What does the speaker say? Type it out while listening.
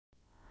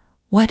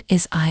What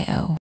is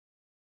Io?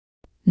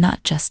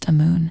 Not just a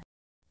moon,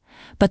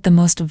 but the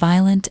most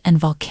violent and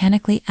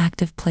volcanically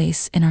active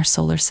place in our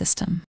solar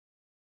system.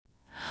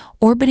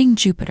 Orbiting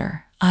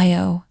Jupiter,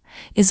 Io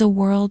is a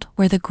world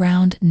where the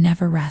ground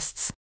never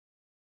rests.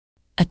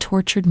 A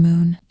tortured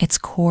moon, its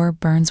core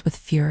burns with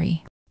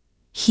fury,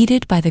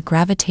 heated by the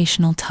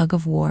gravitational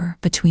tug-of-war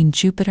between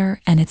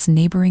Jupiter and its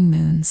neighboring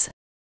moons.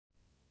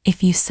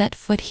 If you set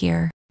foot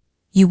here,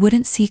 you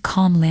wouldn't see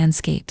calm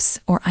landscapes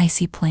or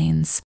icy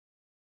plains.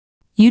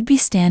 You'd be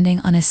standing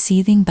on a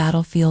seething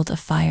battlefield of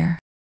fire.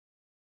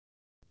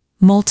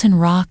 Molten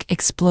rock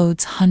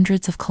explodes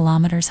hundreds of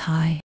kilometers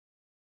high.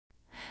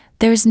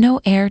 There's no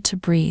air to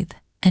breathe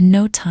and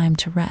no time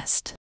to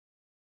rest.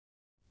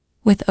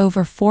 With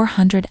over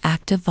 400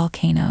 active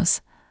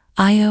volcanoes,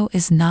 Io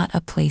is not a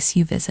place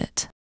you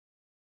visit.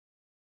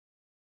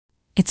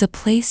 It's a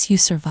place you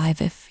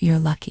survive if you're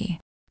lucky.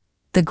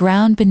 The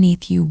ground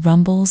beneath you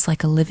rumbles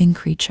like a living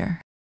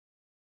creature.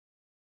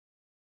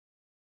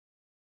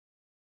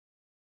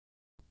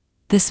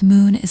 This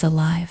moon is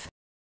alive,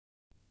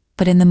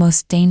 but in the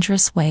most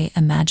dangerous way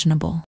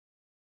imaginable.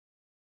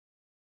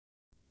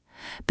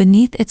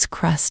 Beneath its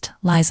crust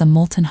lies a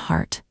molten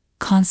heart,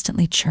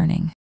 constantly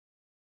churning.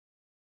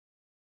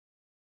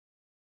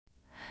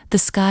 The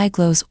sky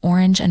glows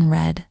orange and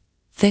red,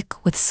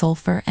 thick with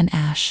sulfur and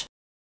ash.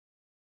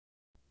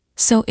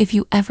 So if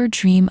you ever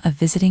dream of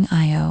visiting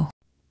Io,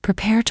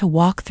 prepare to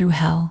walk through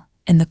hell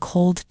in the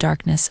cold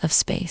darkness of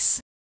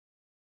space.